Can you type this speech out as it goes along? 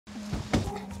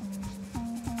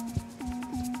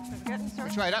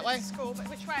Which way, that way? School, but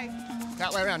which way?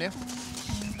 That way around here.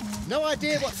 No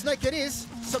idea what snake it is,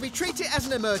 so we treat it as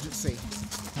an emergency.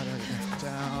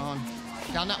 Down.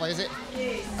 Down that way, is it?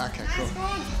 Yeah. OK, cool.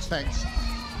 Thanks.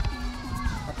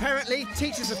 Apparently,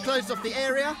 teachers have closed off the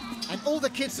area and all the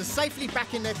kids are safely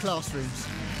back in their classrooms.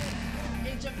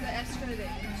 Edge of the astro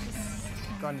there.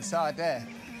 Gone inside there.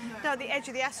 No, the edge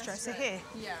of the astro, so here.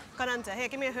 Yeah. Gone under. Here,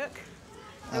 give me a hook.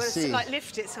 I see. Like,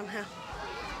 lift it somehow.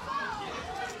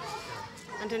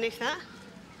 Underneath that.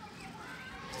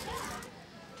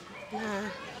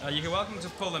 No. You're welcome to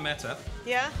pull the mat up.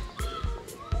 Yeah?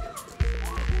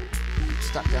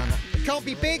 Stuck down there. It can't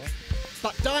be big,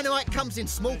 but dynamite comes in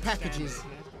small packages.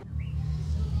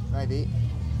 Maybe.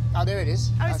 Oh, there it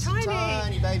is. Oh, it's That's tiny. a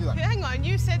tiny baby one. Hang on,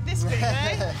 you said this big,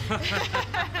 eh?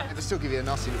 It'll still give you a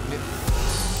nasty little nip.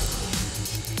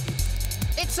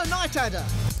 It's a night adder.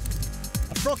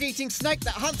 A frog-eating snake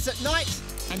that hunts at night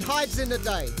and hides in the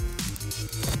day.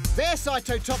 Their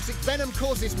cytotoxic venom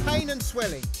causes pain and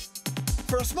swelling.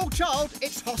 For a small child,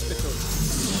 it's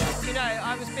hospital. You know,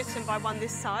 I was bitten by one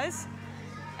this size,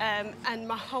 and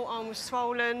my whole arm was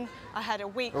swollen. I had a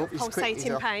week of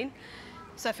pulsating pain.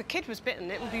 So if a kid was bitten,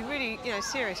 it would be really,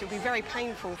 serious. It would be very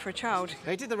painful for a child.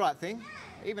 They did the right thing.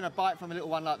 Even a bite from a little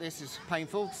one like this is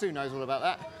painful. Sue knows all about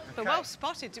that. But well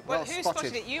spotted. Who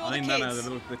spotted it? You or the kids? I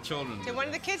think the children. Did one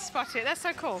of the kids spot it? That's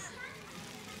so cool.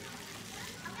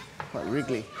 Quite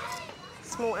wriggly.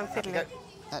 Small and fiddly.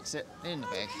 That's it. In the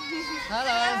bag.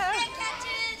 Hello.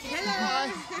 Hello.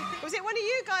 Hi. Was it one of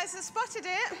you guys that spotted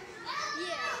it?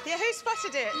 Yeah. Yeah, who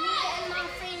spotted it? Me and my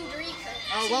friend Rika.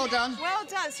 Oh, well done. Well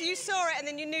done. So you saw it and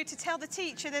then you knew to tell the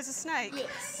teacher there's a snake?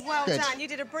 Yes. Well Good. done. You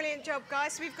did a brilliant job,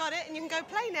 guys. So we've got it and you can go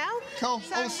play now. Cool.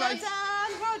 So All safe.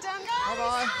 Well done, guys.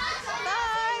 Bye-bye. Bye.